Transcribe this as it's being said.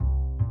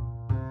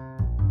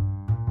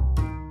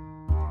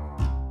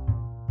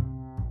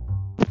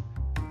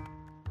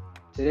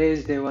Today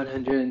is day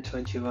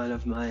 121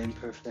 of my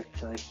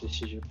imperfect life. This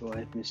is your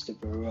boy, Mr.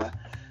 Barua.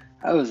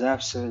 I was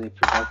absolutely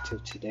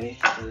productive today,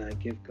 and I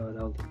give God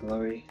all the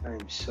glory. I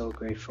am so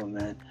grateful,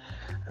 man.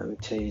 Let me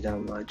tell you that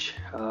much.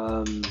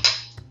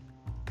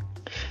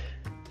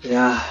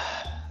 Yeah,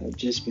 I've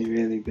just been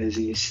really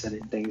busy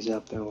setting things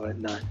up and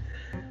whatnot.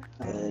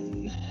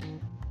 And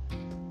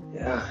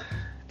yeah,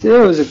 today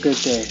was a good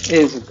day. It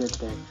is a good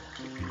day.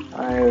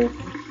 I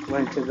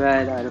went to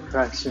bed at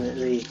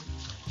approximately.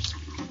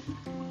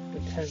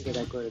 What time did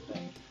I go to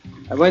bed?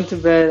 I went to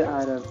bed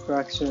at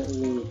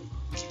approximately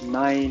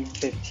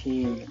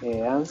 9:15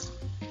 a.m.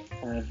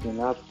 I had been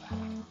up.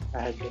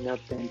 I had been up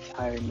the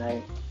entire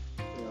night,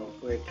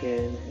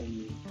 working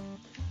and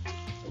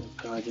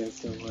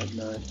projects and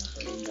whatnot.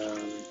 And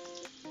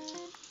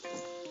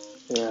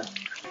yeah,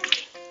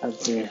 I've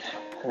been.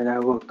 And I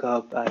woke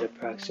up at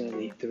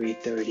approximately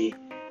 3:30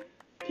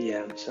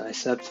 p.m. So I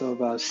slept for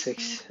about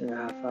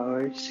 6.5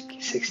 hours,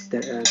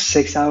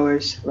 6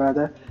 hours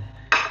rather.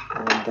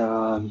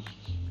 And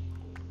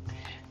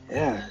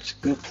yeah, it's a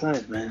good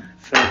plan, man.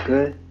 Felt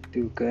good,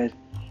 do good,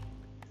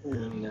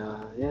 and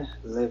yeah,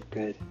 live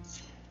good,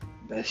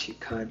 best you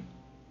can,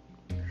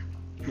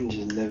 and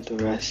just live the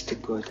rest to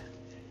good.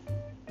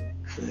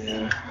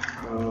 Yeah,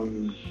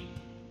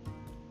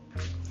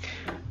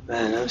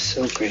 man, I'm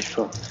so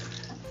grateful.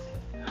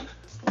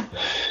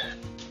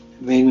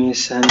 Made me a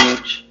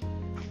sandwich,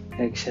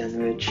 egg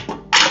sandwich.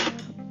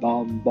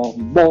 Bomb,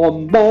 bomb,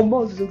 bomb, bomb,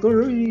 egg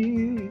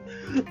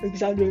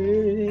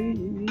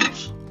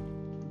sandwich.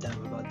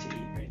 I'm about to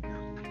eat right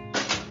now.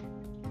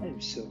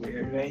 I'm so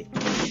weird, right?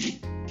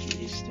 Get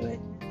used to it.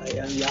 I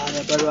am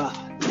Yana Barua.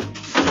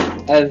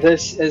 And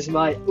this is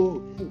my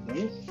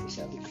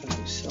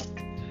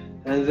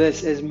and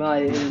this is my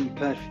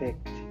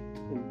imperfect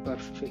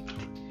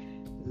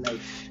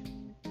life.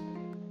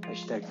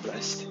 Hashtag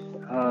blessed.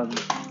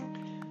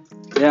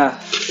 Yeah,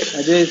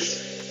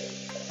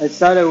 I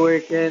started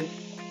working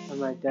on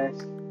my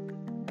desk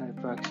at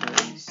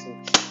approximately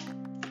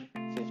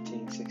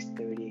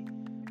 6:30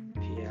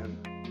 p.m.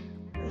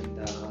 and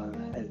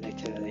I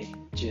literally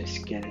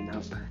just getting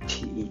up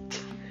to eat.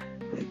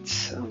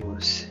 It's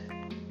almost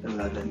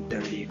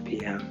 11:30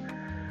 p.m.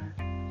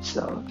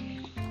 So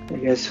I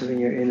guess when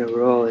you're in a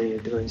role and you're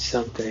doing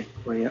something,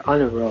 when you're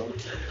on a roll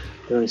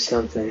doing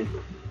something,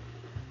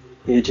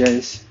 you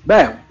just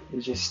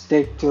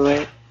stick to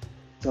it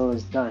until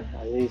it's done.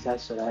 At least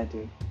that's what I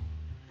do.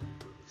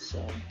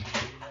 So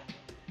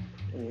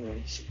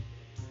anyways,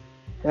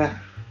 yeah,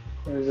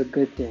 it was a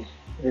good day.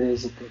 It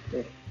is a good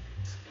day.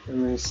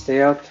 I'm gonna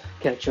stay up,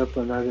 catch up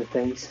on other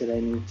things that I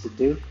need to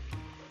do,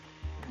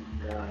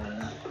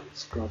 and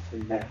let's go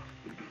from there.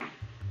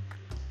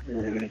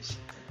 Anyways,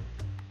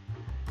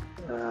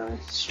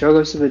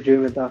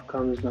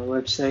 strugglesofadreamer.com is my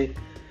website.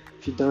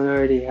 If you don't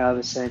already have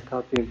a signed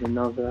copy of the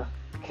novel,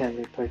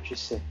 kindly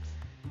purchase it.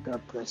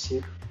 God bless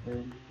you,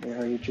 and may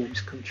all your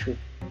dreams come true.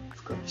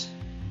 Of course,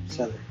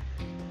 sell it.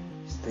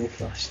 Stay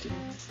frosty.